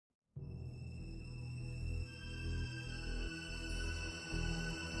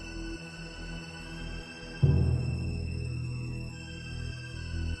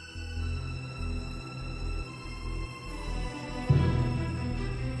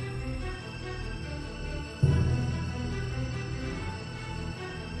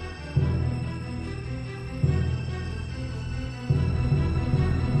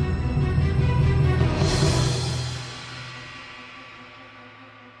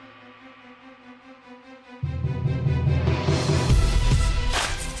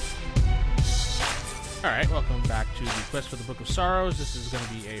Alright, welcome back to the Quest for the Book of Sorrows. This is going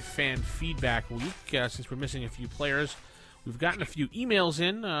to be a fan feedback week. Since we're missing a few players, we've gotten a few emails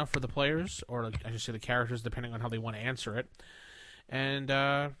in for the players, or I should say the characters, depending on how they want to answer it. And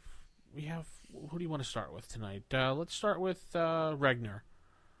we have... Who do you want to start with tonight? Let's start with Regner.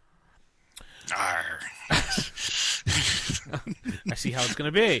 Arr. I see how it's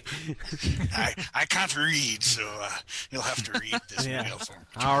going to be. I can't read, so you'll have to read this mail for me.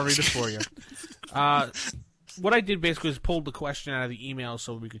 I'll read it for you. What I did basically was pulled the question out of the email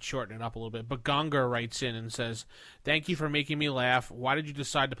so we could shorten it up a little bit. But Gongar writes in and says, "Thank you for making me laugh. Why did you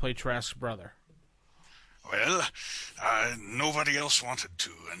decide to play Trask's brother?" Well, nobody else wanted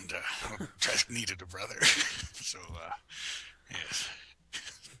to, and Trask needed a brother. So, yes.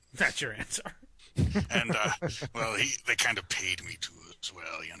 That's your answer. And, well, they kind of paid me to as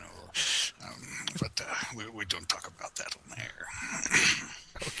well, you know. But we don't talk about that on air.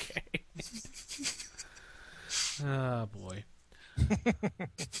 Okay. Oh, boy.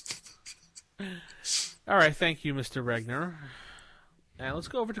 All right, thank you, Mr. Regner. Now let's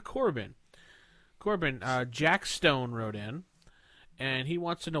go over to Corbin. Corbin, Jack Stone wrote in, and he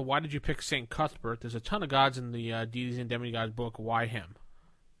wants to know, why did you pick St. Cuthbert? There's a ton of gods in the Deities and Demigods book. Why him?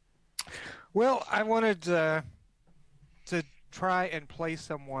 Well, I wanted to try and play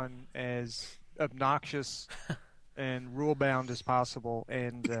someone as obnoxious and rule-bound as possible,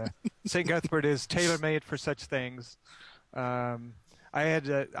 and St. Cuthbert is tailor-made for such things. I'm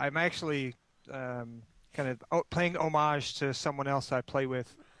actually kind of playing homage to someone else I play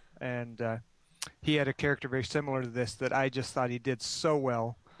with, and he had a character very similar to this that I just thought he did so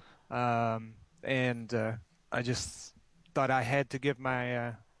well, and I just thought I had to give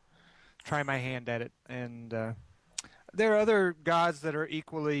try my hand at it. And there are other gods that are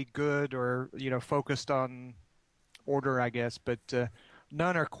equally good, or focused on order, I guess, but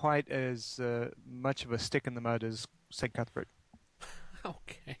none are quite as much of a stick in the mud as St. Cuthbert.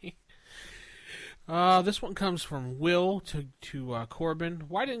 Okay. This one comes from Will to Corbin.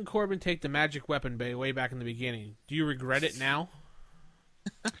 Why didn't Corbin take the magic weapon way back in the beginning? Do you regret it now?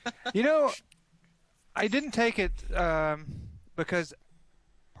 I didn't take it because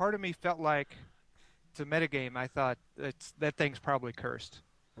part of me felt like, to metagame, I thought that thing's probably cursed.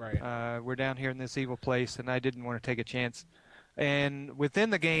 Right. We're down here in this evil place, and I didn't want to take a chance. And within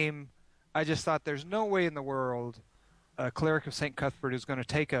the game, I just thought there's no way in the world a cleric of St. Cuthbert is going to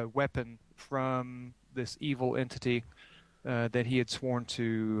take a weapon from this evil entity that he had sworn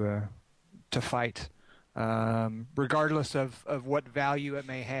to fight, regardless of what value it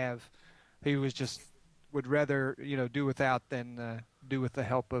may have. He would rather do without than do with the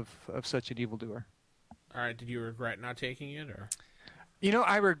help of such an evildoer. All right. Did you regret not taking it, or?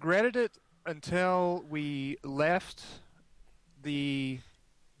 I regretted it until we left the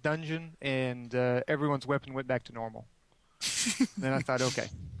dungeon and everyone's weapon went back to normal. Then I thought, okay.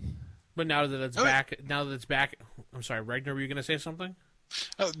 But now that it's back, I'm sorry, Regner, were you going to say something?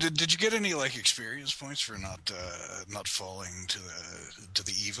 Oh, did you get any experience points for not falling to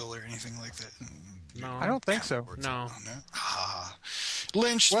the evil or anything like that? No, I don't think so. No.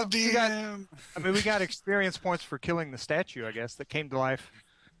 Lynch the DM. We got experience points for killing the statue, I guess, that came to life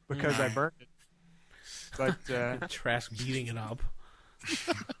because I burned it. But Trask beating it up.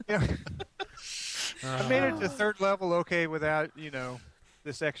 I made it to third level okay without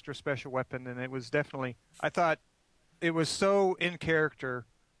this extra special weapon, and it was definitely, I thought it was so in character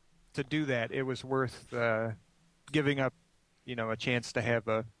to do that. It was worth giving up, a chance to have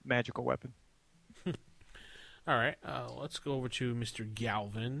a magical weapon. All right, let's go over to Mr.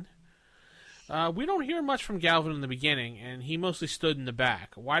 Galvin. We don't hear much from Galvin in the beginning, and he mostly stood in the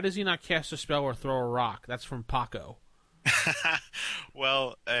back. Why does he not cast a spell or throw a rock? That's from Paco.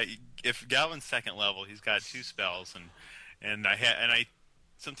 Well, if Galvin's second level, he's got 2 spells, and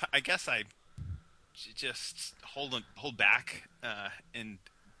I guess I just hold back in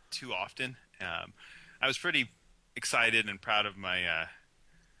too often. I was pretty excited and proud of my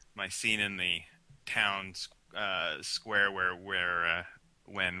my scene in the town square where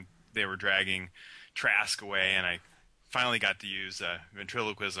when they were dragging Trask away, and I finally got to use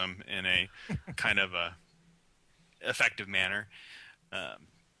ventriloquism in a kind of a effective manner.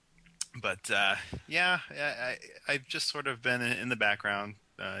 But I've just sort of been in the background,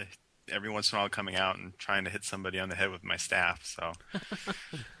 every once in a while coming out and trying to hit somebody on the head with my staff. So,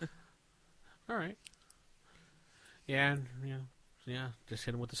 all right, yeah, just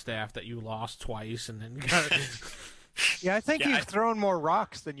hit him with the staff that you lost twice, and then got it. Yeah, I think you've thrown more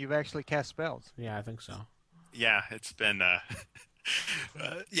rocks than you've actually cast spells. Yeah, I think so. Yeah, it's been. I'm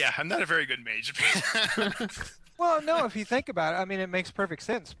not a very good mage. Well, no, if you think about it, it makes perfect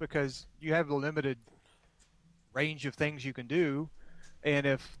sense because you have the limited range of things you can do, and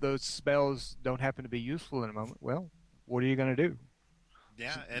if those spells don't happen to be useful in a moment, well, what are you going to do?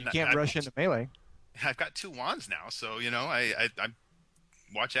 Yeah, You and can't rush into melee. I've got 2 wands now, so I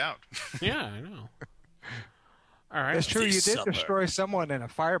watch out. Yeah, I know. All right. That's true. You did supper. destroy someone in a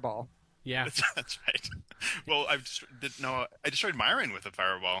fireball. Yeah. That's right. Well, I destroyed Myron with a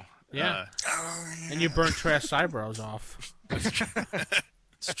fireball. Yeah. Oh, yeah. And you burnt Trask's eyebrows off.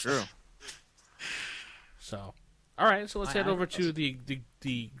 It's true. So, all right. So let's My head over eyebrows. to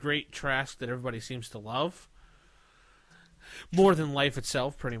the great Trask that everybody seems to love. More than life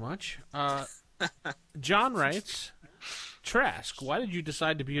itself, pretty much. John writes, Trask, why did you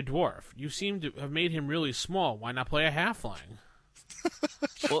decide to be a dwarf? You seem to have made him really small. Why not play a halfling?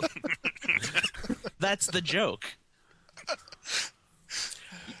 Well, that's the joke.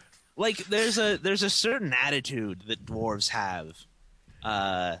 Like, there's a certain attitude that dwarves have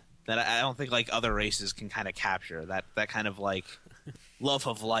that I don't think like other races can kind of capture. That kind of like love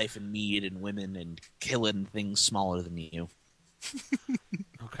of life and meat and women and killing things smaller than you.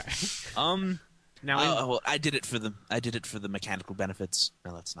 Okay. Now well, I did it for the mechanical benefits.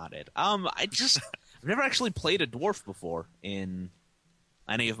 No, that's not it. I've never actually played a dwarf before in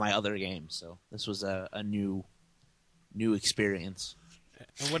any of my other games, so this was a new experience.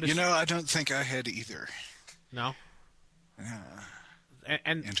 And what is, I don't think I had either. no? Yeah.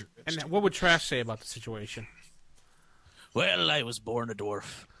 And Interesting. what would Trask say about the situation? Well, I was born a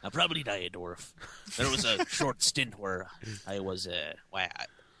dwarf. I'll probably die a dwarf. There was a short stint where I was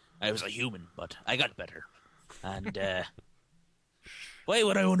I was a human, but I got better. And why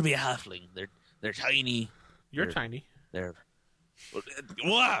would I want to be a halfling? They're tiny. You're They're- tiny. They're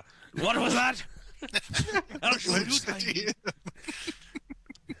what? What was that? I'll show you What's the tiny. deal?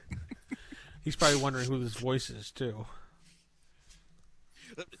 He's probably wondering who this voice is, too.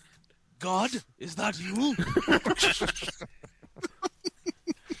 God, is that you?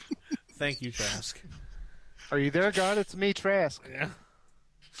 Thank you, Trask. Are you there, God? It's me, Trask. Yeah.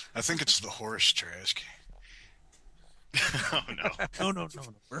 I think it's the horse, Trask. Oh no. No.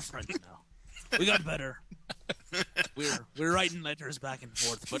 We're friends now. We got better. We're writing letters back and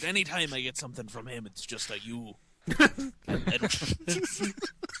forth, but anytime I get something from him, it's just a you. I don't-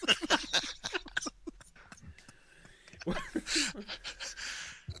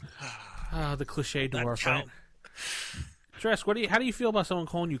 The cliche That dwarf, count. right? Trask, how do you feel about someone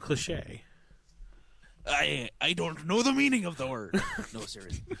calling you cliche? I don't know the meaning of the word. No,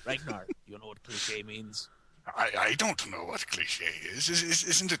 seriously. Ragnar, you know what cliche means? I don't know what cliche is.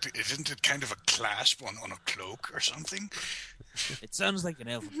 Isn't it kind of a clasp on a cloak or something? It sounds like an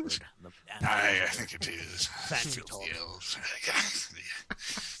elven word. I think it is. Fancy talk. The elves.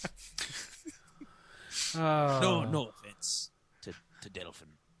 No offense to Delphin.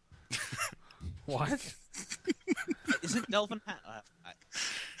 What? Isn't Delphin I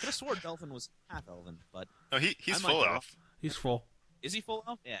could have swore Delphin was half elven, but No, he's I might full be elf. He's full. is he full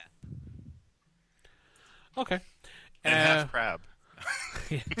elf? Yeah. Okay. And half crab.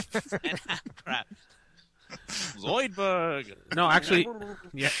 And half crap. Zoidberg. No,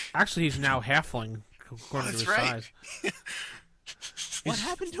 actually, he's now halfling according to his That's right. size. What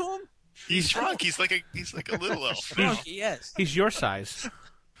happened to him? He's shrunk. He's like a little elf now. Yes. He's your size.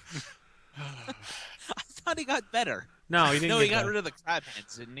 I thought he got better. No, he didn't. No, get he got that. rid of the crab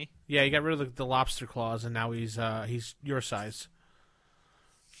hands, didn't he? Yeah, he got rid of the lobster claws, and now he's your size.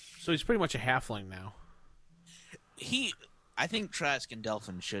 So he's pretty much a halfling now. I think Trask and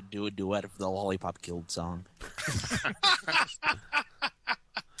Delphin should do a duet of the Lollipop Guild song.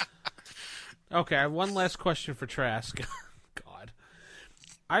 Okay, I have one last question for Trask. God.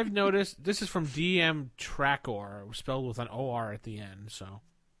 I've noticed, this is from DM Trackor, spelled with an OR at the end, so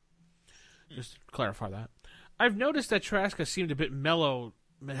just to clarify that. I've noticed that Trask has seemed to mellow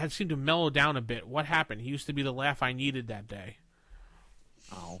down a bit. What happened? He used to be the laugh I needed that day.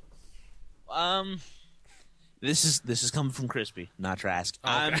 Oh. This is coming from Crispy, not Trask.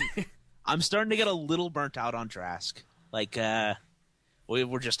 Okay. I'm starting to get a little burnt out on Trask. Like, we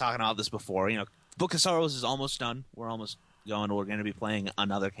were just talking about this before. You know, Book of Sorrows is almost done. We're almost going. We're going to be playing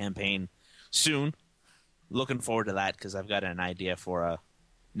another campaign soon. Looking forward to that because I've got an idea for a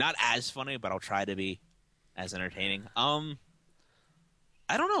not as funny, but I'll try to be as entertaining. I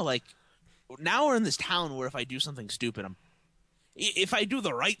don't know. Like, now we're in this town where if I do something stupid, if I do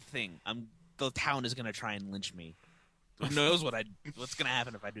the right thing, the town is going to try and lynch me. Who knows what's going to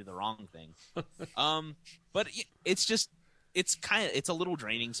happen if I do the wrong thing? But it's a little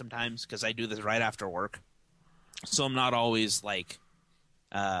draining sometimes because I do this right after work, so I'm not always like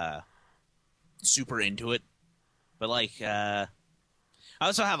super into it. But like, I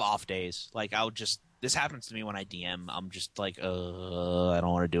also have off days. Like I'll just this happens to me when I DM. I'm just like, I don't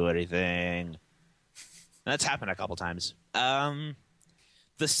want to do anything. And that's happened a couple times.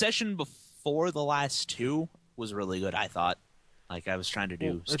 The session before the last two was really good, I thought. Like, I was trying to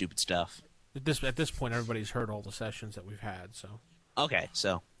do stupid stuff. At this point, everybody's heard all the sessions that we've had, so... Okay,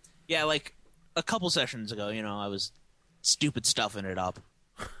 so... Yeah, like, a couple sessions ago, I was stupid stuffing it up.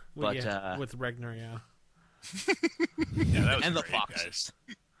 But, with Regner, yeah. Yeah, that was and the great, foxes.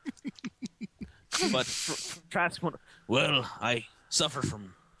 But Trask, well, I suffer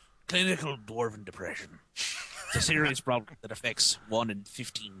from clinical dwarven depression. It's a serious problem that affects 1 in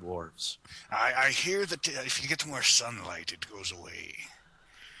 15 dwarves. I hear that if you get more sunlight, it goes away.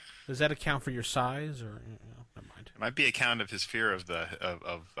 Does that account for your size, or never mind? It might be account of his fear of the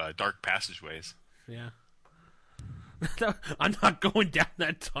dark passageways. Yeah. I'm not going down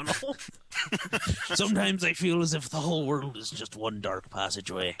that tunnel. Sometimes I feel as if the whole world is just one dark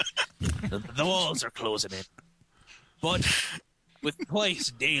passageway. The walls are closing in. But with twice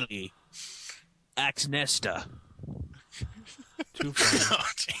daily, Ax Nesta. Too funny. Oh,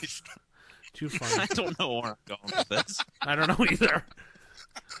 jeez. Too funny. I don't know where I'm going with this. I don't know either.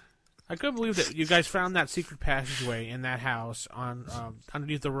 I couldn't believe that you guys found that secret passageway in that house on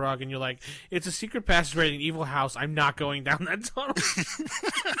underneath the rug, and you're like, it's a secret passageway in an evil house. I'm not going down that tunnel.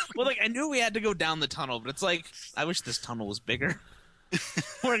 Well, like, I knew we had to go down the tunnel, but it's like, I wish this tunnel was bigger.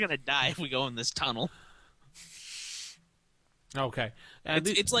 We're going to die if we go in this tunnel. Okay.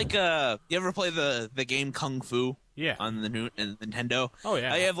 It's like, you ever play the game Kung Fu? Yeah. On the new Nintendo? Oh,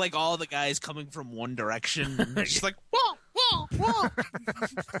 yeah. I have, like, all the guys coming from one direction, and they're just like, whoa, whoa, whoa.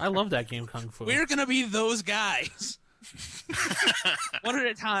 I love that game, Kung Fu. We're going to be those guys. One at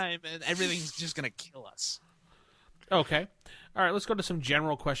a time, and everything's just going to kill us. Okay. All right, let's go to some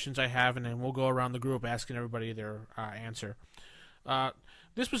general questions I have, and then we'll go around the group asking everybody their answer.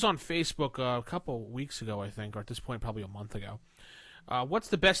 This was on Facebook a couple weeks ago, I think, or at this point, probably a month ago. What's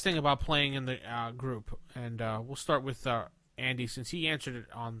the best thing about playing in the group? And we'll start with Andy, since he answered it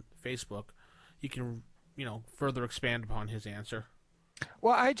on Facebook. He can, further expand upon his answer.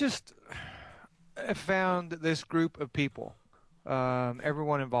 Well, I just found this group of people,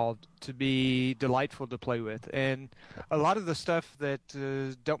 everyone involved, to be delightful to play with. And a lot of the stuff that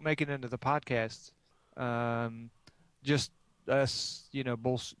don't make it into the podcast, just us,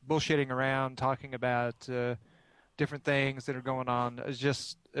 bullshitting around, talking about different things that are going on. It's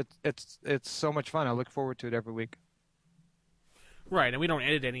just it's so much fun. I look forward to it every week. Right, and we don't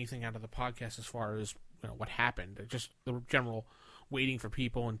edit anything out of the podcast as far as what happened. It's just the general waiting for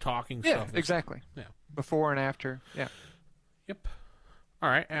people and talking stuff. Yeah, exactly. Yeah, before and after. Yeah. Yep. All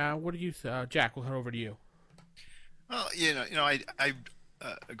right. What do you, Jack? We'll head over to you. Well, I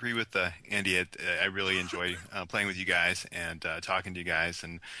agree with Andy. I really enjoy playing with you guys and talking to you guys,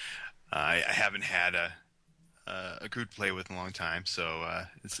 and I haven't had a group to play with in a long time, so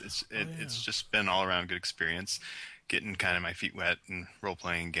it's just been all around good experience. Getting kind of my feet wet and role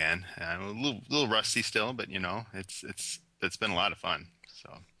playing again. I'm a little rusty still, but it's been a lot of fun.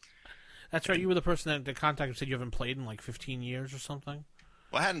 So that's right. You were the person that contacted said you haven't played in like 15 years or something.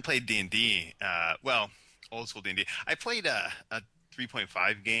 Well, I hadn't played D&D. Old school D&D. I played a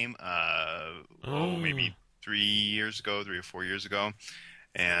 3.5 game. Maybe 3 or 4 years ago,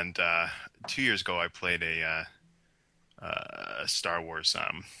 and 2 years ago I played a Star Wars.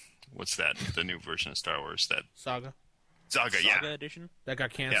 What's that? The new version of Star Wars? That Saga, yeah. Edition that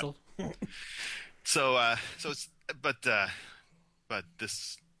got canceled. Yeah. So it's but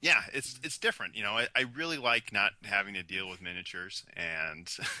this. Yeah, it's different. I really like not having to deal with miniatures, and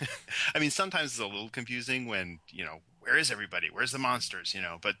I mean sometimes it's a little confusing when where is everybody? Where's the monsters?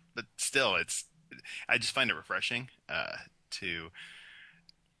 But still, I just find it refreshing and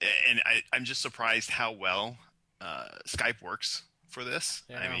I'm just surprised how well Skype works for this.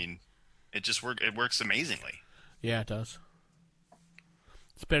 Yeah. I mean, it works amazingly. Yeah, it does.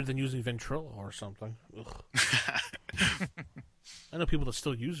 It's better than using Ventrilo or something. Ugh. I know people that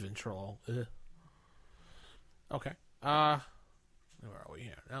still use Ventrilo. Ugh. Okay. Where are we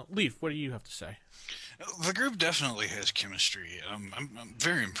here? Now, Leaf, what do you have to say? The group definitely has chemistry. I'm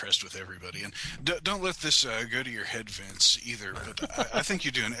very impressed with everybody, and don't let this go to your head, Vince, either. But I think you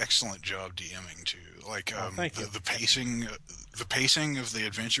do an excellent job DMing too. Like thank you. The pacing of the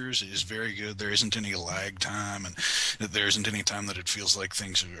adventures is very good. There isn't any lag time, and there isn't any time that it feels like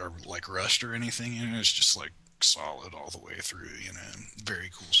things are like rushed or anything. It's just like rock solid all the way through. Very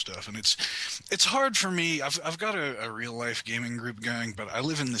cool stuff. And it's hard for me. I've got a real life gaming group going, but I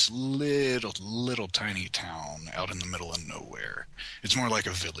live in this little tiny town out in the middle of nowhere. It's more like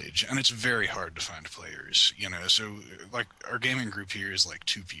a village, and it's very hard to find players. So like our gaming group here is like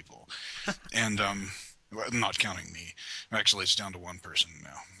 2 people, and well, not counting me. Actually, it's down to 1 person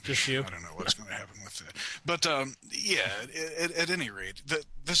now. Just you? I don't know what's going to happen with that. But yeah, at any rate,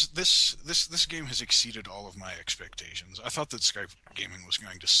 this game has exceeded all of my expectations. I thought that Skype gaming was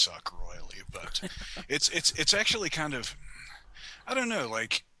going to suck royally, but it's actually kind of, I don't know,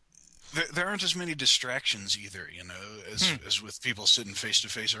 like there aren't as many distractions either, as with people sitting face to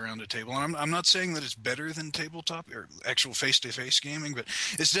face around a table. And I'm not saying that it's better than tabletop or actual face to face gaming, but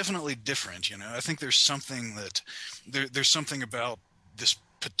it's definitely different. I think there's something there's something about this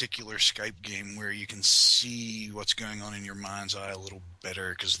particular Skype game where you can see what's going on in your mind's eye a little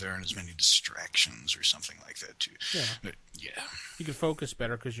better because there aren't as many distractions or something like that too. Yeah. But, yeah. You can focus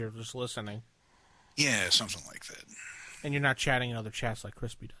better because you're just listening. Yeah, something like that. And you're not chatting in other chats like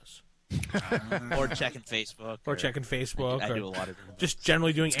Crispy does. Or checking Facebook. Or checking Facebook. I do a lot of just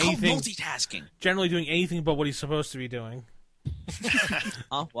generally doing it's anything. Called multitasking. Generally doing anything but what he's supposed to be doing.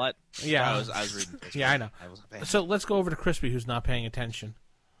 Oh, what? Yeah. I was reading Facebook. Yeah, I know. I wasn't paying. So let's go over to Crispy, who's not paying attention.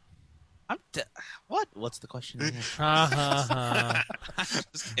 What? What's the question? Ha ha ha.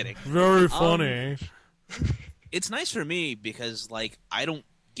 Just kidding. Very funny. It's nice for me because, like, I don't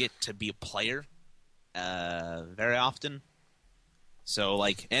get to be a player very often. So,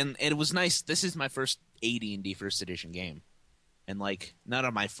 like, and it was nice. This is my first AD&D first edition game. And, like, none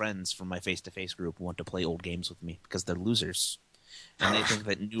of my friends from my face-to-face group want to play old games with me because they're losers. And they think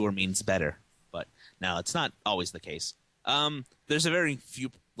that newer means better. But, no, it's not always the case. There's a very few,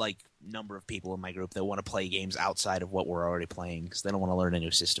 like, number of people in my group that want to play games outside of what we're already playing because they don't want to learn a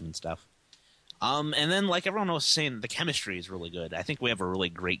new system and stuff. And then, like everyone was saying, the chemistry is really good. I think we have a really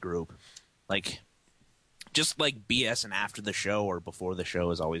great group. Like, just like BS and after the show or before the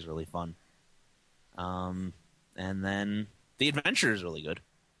show is always really fun. And then the adventure is really good.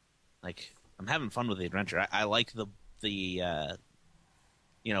 Like, I'm having fun with the adventure. I like the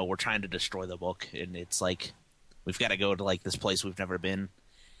we're trying to destroy the book, and it's like we've got to go to like this place we've never been.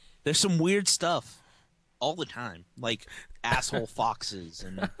 There's some weird stuff all the time, like asshole foxes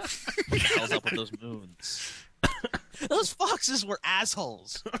and what the hell's up with those moons? Those foxes were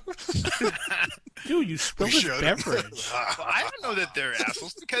assholes. Dude, you spilled his beverage. Well, I don't know that they're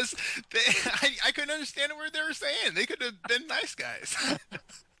assholes because I couldn't understand what they were saying. They could have been nice guys.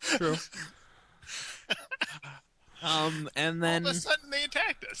 True. And then all of a sudden they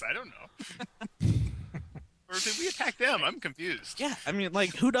attacked us. I don't know. Or did we attack them? I'm confused. yeah, I mean,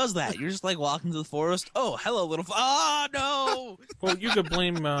 like, who does that? You're just like walking through the forest. Oh, hello, little. Oh no! Well, you could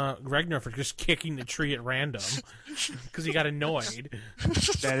blame Gregner for just kicking the tree at random because he got annoyed.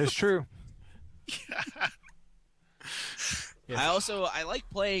 That is true. Yes. I like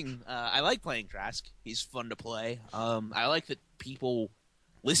playing. I like playing Trask. He's fun to play. I like that people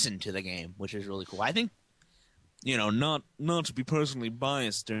listen to the game, which is really cool. I think, not to be personally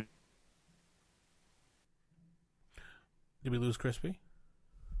biased. Did we lose Crispy?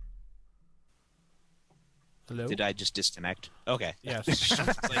 Hello? Did I just disconnect? Okay. Yes. That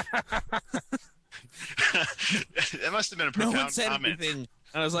must have been a No profound one said comment. anything.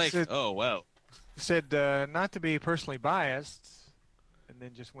 I was like, Said- oh, wow. Said not to be personally biased, and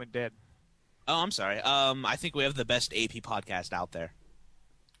then just went dead. Oh, I'm sorry. I think we have the best AP podcast out there.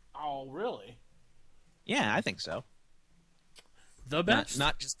 Oh, really? Yeah, I think so. The best?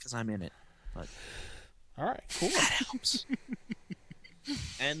 Not just because I'm in it, but All right, cool. that helps.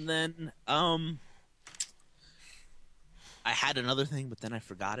 And then, I had another thing, but then I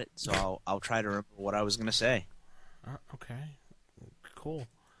forgot it, so I'll try to remember what I was going to say. Okay. Cool.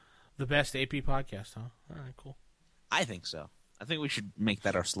 The best AP podcast, huh? All right, cool. I think so. I think we should make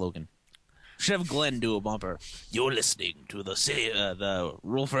that our slogan. We should have Glenn do a bumper. You're listening to the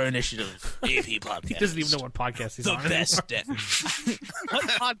Rule for Initiative AP podcast. He doesn't even know what podcast he's the on. best. What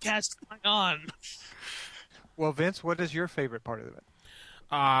podcast am I on? Well, Vince, what is your favorite part of it?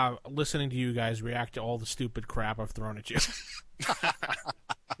 Listening to you guys react to all the stupid crap I've thrown at you.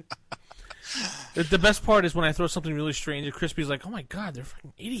 The best part is when I throw something really strange and Crispy's like, oh my god, they're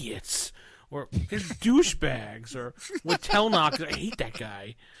fucking idiots. Or they're douchebags. Or with Telnock, I hate that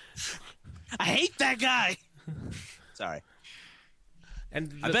guy. I hate that guy. Sorry.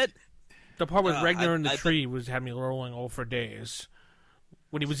 And I bet the part with Regner in the I tree had me rolling all for days.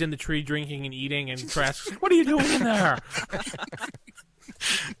 When he was in the tree drinking and eating, and Trask's like, what are you doing in there?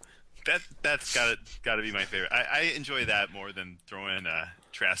 That's gotta be my favorite. I enjoy that more than throwing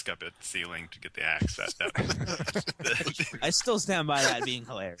Trask up at the ceiling to get the axe. I still stand by that being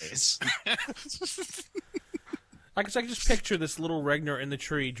hilarious. I can just picture this little Regner in the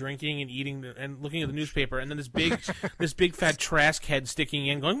tree, drinking and eating and looking at the newspaper, and then this big fat Trask head sticking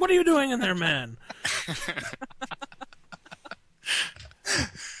in, going, "What are you doing in there, man?"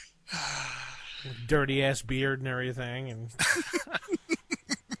 Dirty ass beard and everything, and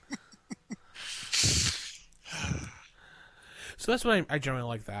so that's why I generally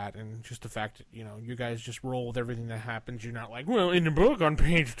like that, and just the fact that you guys just roll with everything that happens. You're not like, well, in the book on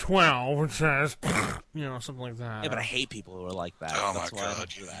page 12 it says, something like that. Yeah, but I hate people who are like that. Oh That's my why I God. don't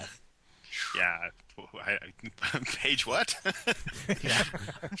do that. Yeah. Page what?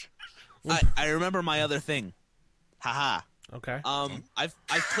 I remember my other thing. Haha. Okay. I've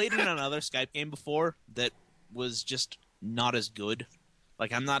played in another Skype game before that was just not as good.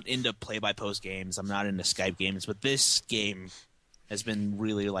 Like, I'm not into play-by-post games. I'm not into Skype games, but this game has been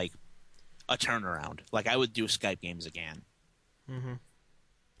really like a turnaround. Like, I would do Skype games again. Mm-hmm.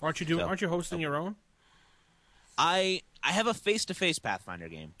 Aren't you hosting your own? I have a face-to-face Pathfinder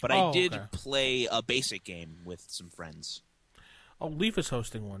game, but I did play a basic game with some friends. Oh, Leaf is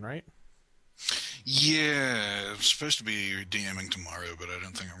hosting one, right? Yeah, I'm supposed to be DMing tomorrow, but I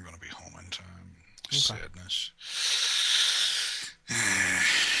don't think I'm going to be home in time. Okay. Sadness.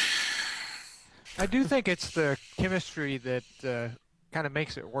 I do think it's the chemistry that kind of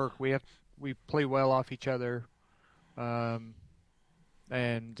makes it work. We play well off each other, and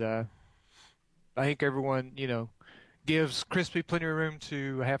I think everyone gives Crispy plenty of room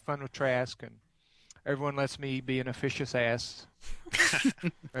to have fun with Trask, and everyone lets me be an officious ass.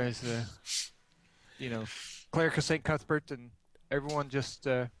 Whereas Cleric of St. Cuthbert, and everyone just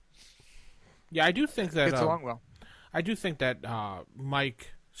yeah, I do think that gets along well. I do think that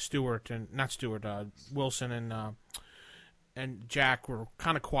Mike Stewart and not Stewart, Wilson and Jack were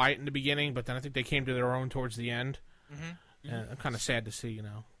kind of quiet in the beginning, but then I think they came to their own towards the end. Mm-hmm. And I'm kind of sad to see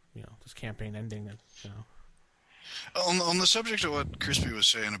this campaign ending. And On the subject of what Crispy was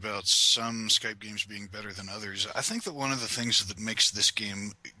saying about some Skype games being better than others, I think that one of the things that makes this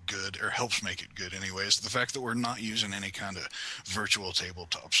game good, or helps make it good anyway, is the fact that we're not using any kind of virtual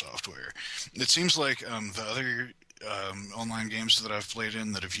tabletop software. It seems like the other online games that I've played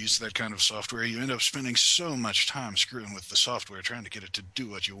in that have used that kind of software, you end up spending so much time screwing with the software trying to get it to do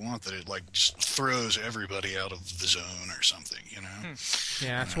what you want that it just throws everybody out of the zone or something,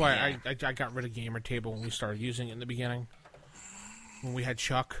 Yeah, that's why I got rid of Gamer Table when we started using it in the beginning. When we had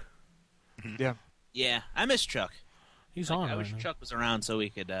Chuck. Yeah. Yeah, I miss Chuck. He's on. I wish Chuck was around so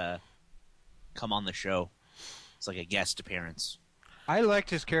he could come on the show. It's like a guest appearance. I liked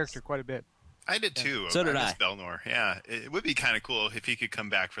his character quite a bit. I did too. So did I. Miss Belnor. Yeah, it would be kind of cool if he could come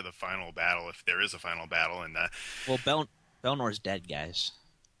back for the final battle, if there is a final battle. And well, Belnor's dead, guys.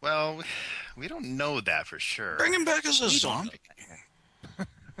 Well, we don't know that for sure. Bring him back as a zombie.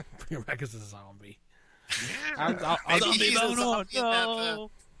 Bring him back as a zombie. Yeah. Maybe he's a Belnor,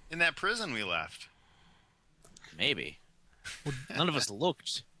 no. in that prison we left. Maybe. None of us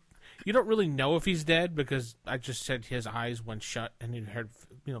looked. You don't really know if he's dead because I just said his eyes went shut and you heard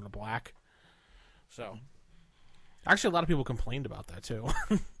the black. So, actually, a lot of people complained about that too.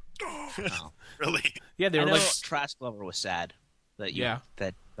 Oh. Really? Yeah, they I were know like, Trask Lover was sad that Yeah.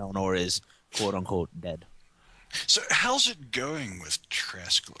 that Belnor is quote unquote dead. So how's it going with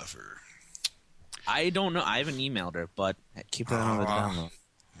Trask Lover? I don't know. I haven't emailed her, but keep her on the download.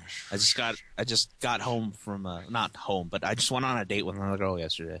 I just got home from not home, but I just went on a date with another girl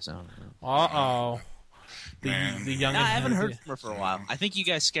yesterday. So. The young. No, I haven't heard from her for a while. I think you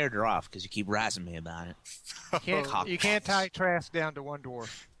guys scared her off because you keep razzing me about it. You can't tie Trask down to one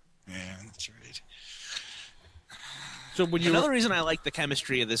dwarf. Yeah, that's right. So when Another reason I like the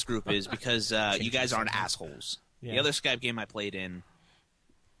chemistry of this group is because you guys aren't assholes. Yeah. The other Skype game I played in,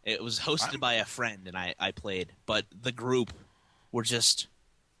 it was hosted by a friend, and I played, but the group were just...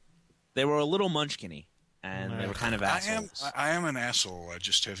 They were a little munchkin-y, and they were kind of assholes. I am an asshole. I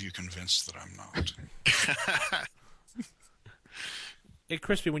just have you convinced that I'm not. Hey,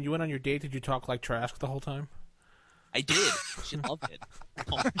 Crispy, when you went on your date, did you talk like Trask the whole time? I did. She loved it.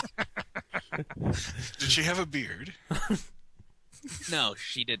 Did she have a beard? No,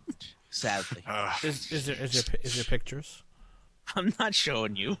 she didn't. Sadly, Is there pictures? I'm not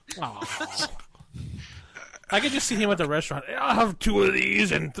showing you. Oh. I could just see him at the restaurant. I'll have 2 of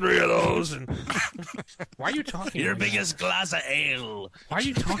these and 3 of those. And why are you talking? Your like biggest glass of ale. Why are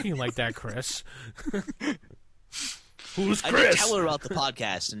you talking like that, Chris? Who's I Chris? did tell her about the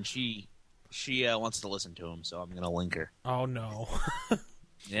podcast, and she wants to listen to him, so I'm gonna link her. Oh no.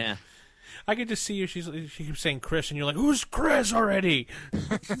 Yeah. I can just see you. She keeps saying Chris, and you're like, "Who's Chris already?"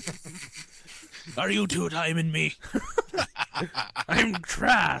 Are you two-timing me? I'm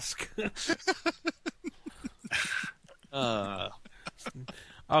Trask. Okay,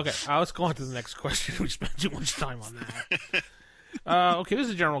 let's go on to the next question. We spent too much time on that. Okay, this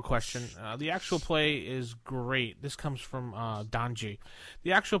is a general question. The actual play is great. This comes from Donji.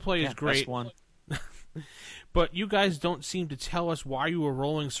 The actual play is great. Best one. But you guys don't seem to tell us why you were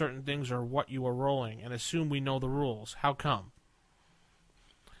rolling certain things or what you were rolling, and assume we know the rules. How come?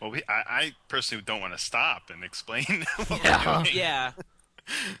 Well, I personally don't want to stop and explain what we're doing. Yeah.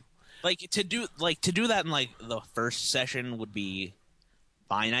 To do that in the first session would be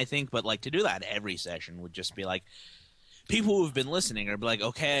fine, I think, but to do that every session would just be people who've been listening are be like,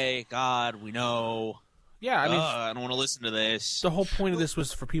 okay, God, we know. Yeah, I mean, I don't want to listen to this. the whole point of this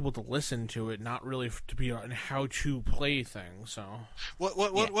was for people to listen to it, not really to be a how-to-play thing. So,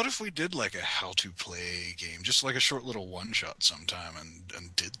 what if we did a how-to-play game, just a short little one-shot sometime,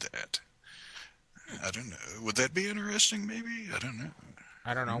 and did that? I don't know. Would that be interesting? Maybe I don't know.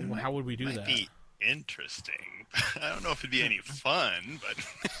 I don't know. How would we do that? Be interesting. I don't know if it'd be any fun, but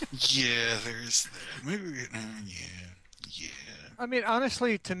Yeah, there's that. Maybe. Yeah. I mean,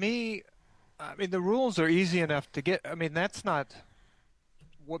 honestly, to me, the rules are easy enough to get. I mean, that's not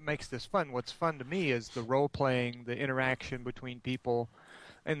what makes this fun. What's fun to me is the role playing, the interaction between people,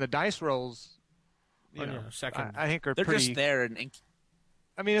 and the dice rolls. You know, second. I think are They're pretty. just there, and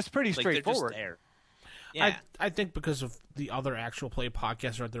I mean, it's pretty they're straightforward. just there. Yeah. I think because of the other actual play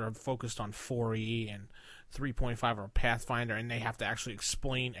podcasts out there are focused on 4E and 3.5 or Pathfinder, and they have to actually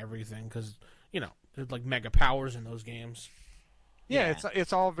explain everything because there's mega powers in those games. Yeah,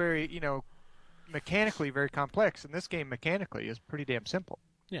 it's all very mechanically very complex, and this game mechanically is pretty damn simple.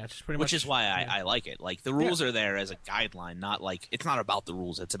 Yeah, it's just pretty much. Which is why I like it. The rules are there as a guideline, not it's not about the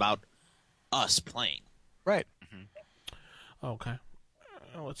rules. It's about us playing. Right. Mm-hmm. Okay.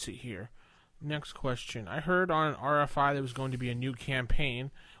 Let's see here. Next question. I heard on RFI there was going to be a new campaign.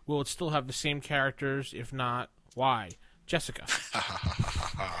 Will it still have the same characters? If not, why? Jessica.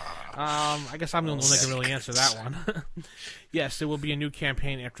 I guess I'm the only one that can really answer that one. Yes, there will be a new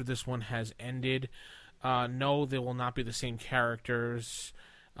campaign after this one has ended. No, there will not be the same characters.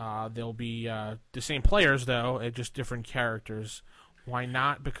 They'll be the same players, though, just different characters. Why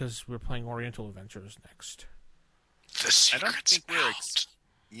not? Because we're playing Oriental Adventures next. The secret's out.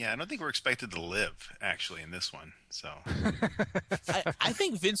 I don't think we're expected to live actually in this one. So I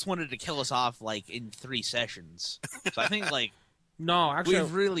think Vince wanted to kill us off in 3 sessions. So I think no, actually,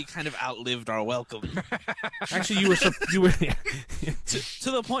 we've really kind of outlived our welcome. Actually, you were to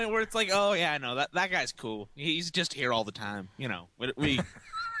the point where it's oh yeah, no, that guy's cool. He's just here all the time. I don't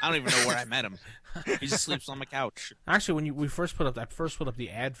even know where I met him. He just sleeps on my couch. Actually, when we first put up the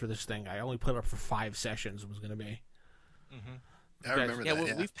ad for this thing, I only put it up for 5 sessions. It was going to be. Mm-hmm. I remember that.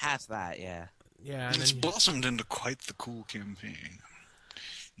 Yeah, we've passed that. Yeah. Yeah, and it's blossomed into quite the cool campaign.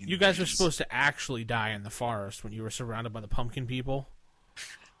 You guys were supposed to actually die in the forest when you were surrounded by the pumpkin people.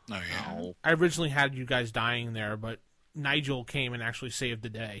 Oh yeah. No. I originally had you guys dying there, but Nigel came and actually saved the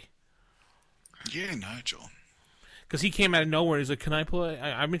day. Yeah, Nigel. Because he came out of nowhere. He's like, "Can I play?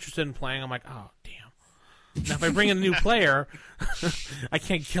 I'm interested in playing." I'm like, "Oh, damn." Now, if I bring in a new player, I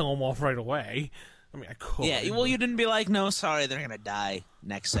can't kill them off right away. I mean, I could. Yeah, well, you didn't be like, no, sorry, they're going to die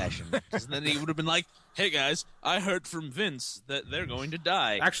next session. Then he would have been like, hey, guys, I heard from Vince that they're going to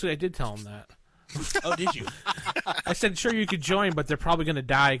die. Actually, I did tell him that. Oh, did you? I said, sure, you could join, but they're probably going to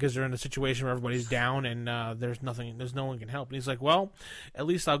die because they're in a situation where everybody's down and there's no one can help. And he's like, well, at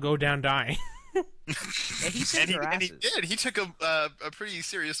least I'll go down dying. Yeah, he said and he did. He took a pretty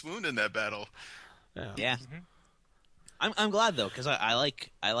serious wound in that battle. Yeah. Mm-hmm. I'm glad though, because I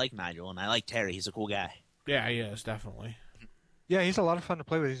like Nigel and I like Terry. He's a cool guy. Yeah, he is, definitely. Yeah, he's a lot of fun to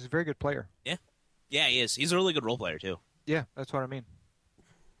play with. He's a very good player. Yeah, he is. He's a really good role player too. Yeah, that's what I mean.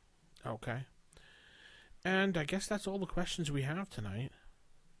 Okay. And I guess that's all the questions we have tonight.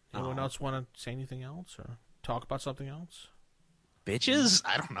 Anyone else want to say anything else or talk about something else? Bitches?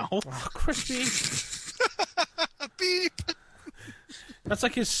 I don't know. Oh, Crispy. Beep. That's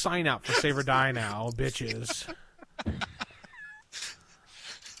like his sign out for Save or Die now, bitches.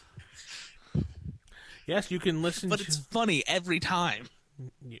 Yes, you can listen but it's funny every time.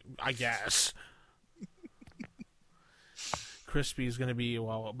 I guess. Crispy is going to be,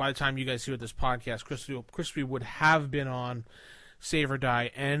 well, by the time you guys hear this podcast, Crispy would have been on Save or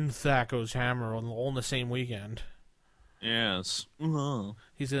Die and Thaco's Hammer all in the same weekend. Yes. Uh-huh.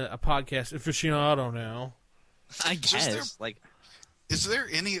 He's a podcast aficionado now. I guess. Is there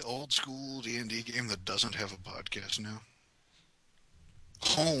any old school D&D game that doesn't have a podcast now?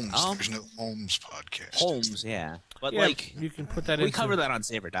 Holmes. There's no Holmes podcast. Holmes, yeah. But, Yeah, like, you can put that we into... cover that on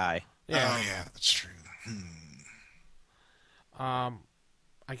Save or Die. Yeah. Oh, yeah, that's true.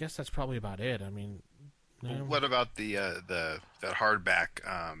 I guess that's probably about it. I mean... What about the that hardback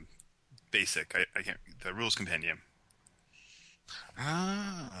basic? I can't. The Rules Compendium.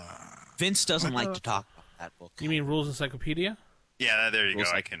 Vince doesn't like to talk about that book. You mean Rules Encyclopedia? Yeah, there you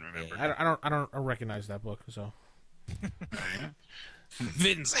Rules go. I can remember. I don't recognize that book, so...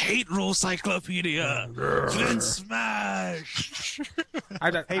 Vince hate Rules Cyclopedia. Vince smash.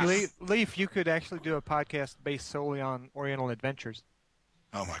 Hey, Leaf, you could actually do a podcast based solely on Oriental adventures.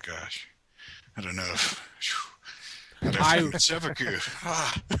 Oh my gosh. I don't know if... It's ever good.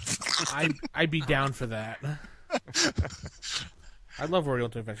 I'd be down for that. I love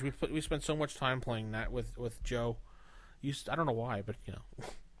Oriental Adventure. We spent so much time playing that with Joe. I don't know why, but you know,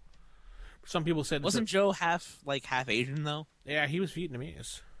 some people said Wasn't Joe half Asian though? Yeah, he was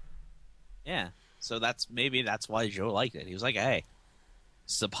Vietnamese. Yeah, so that's why Joe liked it. He was like, "Hey,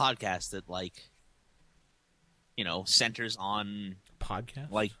 this is a podcast that centers on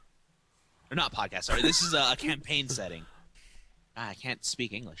podcast, or not podcast. Sorry, this is a campaign setting. I can't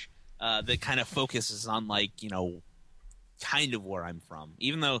speak English. That kind of focuses on kind of where I'm from.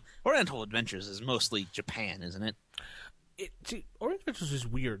 Even though Oriental Adventures is mostly Japan, isn't it? Oriental Adventures is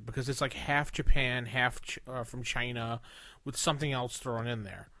weird because it's like half Japan, half from China, with something else thrown in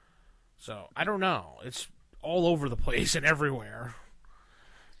there. So I don't know. It's all over the place and everywhere.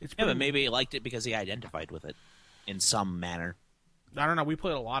 But maybe he liked it because he identified with it in some manner. I don't know. We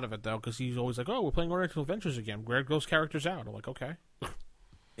played a lot of it though because he's always like, "Oh, we're playing Oriental Adventures again. Grab those characters out." I'm like, "Okay."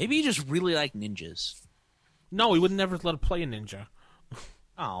 Maybe you just really like ninjas. No, he would never let him play a ninja.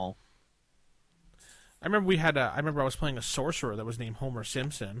 Oh. I remember I was playing a sorcerer that was named Homer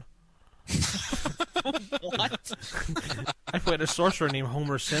Simpson. What? I played a sorcerer named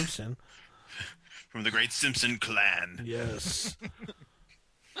Homer Simpson. From the Great Simpson clan. Yes.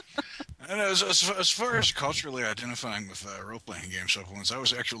 And as far as culturally identifying with role-playing game supplements, I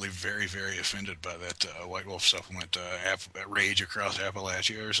was actually very, very offended by that White Wolf supplement, Rage Across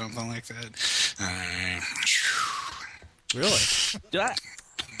Appalachia or something like that. Really?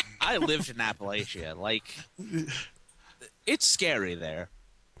 I lived in Appalachia. It's scary there.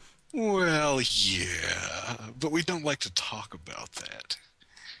 Well, yeah, but we don't like to talk about that.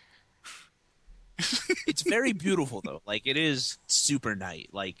 It's very beautiful, though. It is super nice,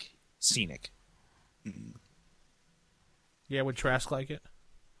 scenic. Yeah, would Trask like it?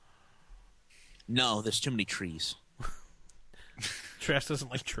 No, there's too many trees. Trask doesn't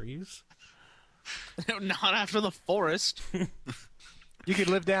like trees? Not after the forest. You could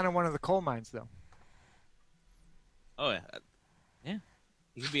live down in one of the coal mines, though. Oh, yeah. Yeah.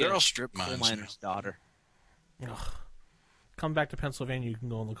 You could be They're all strip coal mines miner's daughter. Ugh. Come back to Pennsylvania, you can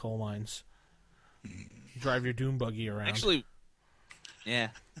go in the coal mines. Drive your dune buggy around. Actually, yeah.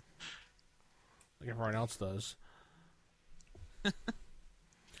 Like everyone else does. Well,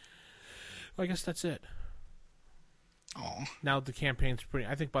 I guess that's it. Oh. Now the campaign's pretty...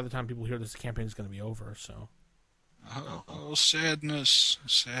 I think by the time people hear this, the campaign's going to be over, so... Oh, sadness.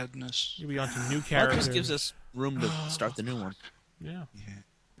 You'll be on to new Well, characters. this gives us room to start the new one. Yeah.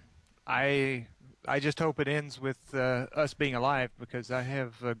 I just hope it ends with us being alive because I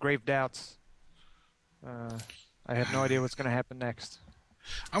have grave doubts. I have no idea what's going to happen next.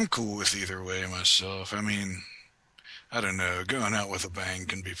 I'm cool with either way myself. I mean, I don't know. Going out with a bang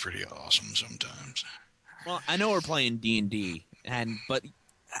can be pretty awesome sometimes. Well, I know we're playing D&D, but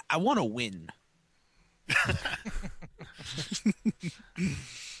I want to win.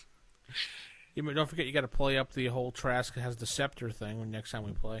 Don't forget, you got to play up the whole Trask has the scepter thing when next time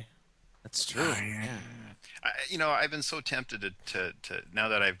we play. That's true. Yeah. I've been so tempted to now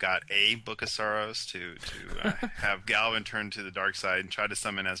that I've got a Book of Sorrows to have Galvin turn to the dark side and try to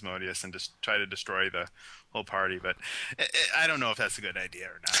summon Asmodeus and just try to destroy the whole party. But I don't know if that's a good idea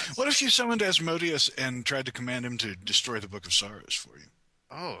or not. What if you summoned Asmodeus and tried to command him to destroy the Book of Sorrows for you?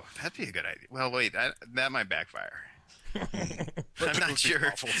 Oh, that'd be a good idea. Well, wait, that might backfire. I'm not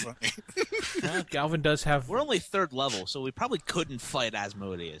sure. Galvin does have... We're only 3rd level, so we probably couldn't fight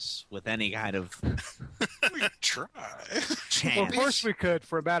Asmodeus with any kind of We could try. chance. Well, of course we could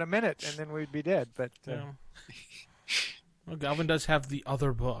for about a minute, and then we'd be dead. But Well, Galvin does have the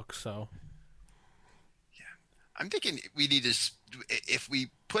other book, so... I'm thinking we need to, if we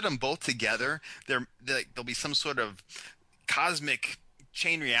put them both together, there'll be some sort of cosmic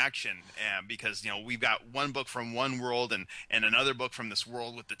chain reaction, because we've got one book from one world and another book from this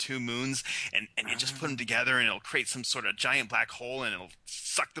world with the 2 moons, and you just put them together and it'll create some sort of giant black hole and it'll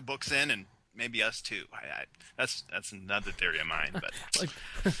suck the books in, and maybe us too. That's another theory of mine. But Like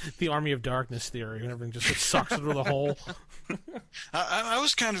the Army of Darkness theory, and everything just gets sucked into the hole. I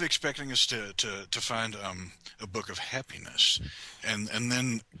was kind of expecting us to find a Book of Happiness, and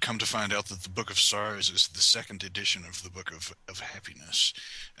then come to find out that the Book of Sorrows is the second edition of the Book of Happiness,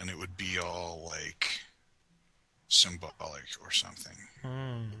 and it would be all like symbolic or something.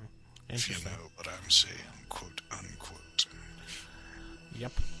 If you know what I'm saying, quote unquote.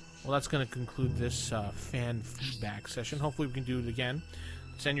 Yep. Well, that's going to conclude this fan feedback session. Hopefully we can do it again.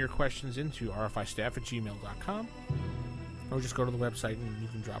 Send your questions into rfistaff@gmail.com, or just go to the website and you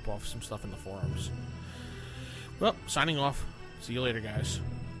can drop off some stuff in the forums. Well, signing off. See you later, guys.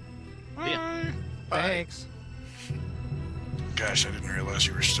 Bye. Thanks. Gosh, I didn't realize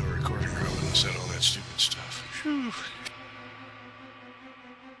you were still recording, Robin, and said all that stupid stuff. Whew.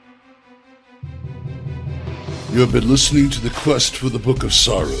 You have been listening to the Quest for the Book of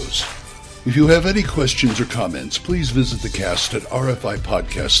Sorrows. If you have any questions or comments, please visit the cast at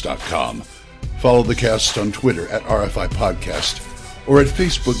rfipodcast.com. Follow the cast on Twitter at rfipodcast or at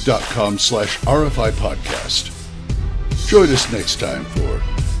facebook.com/rfipodcast. Join us next time for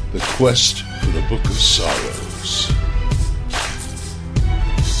the Quest for the Book of Sorrows.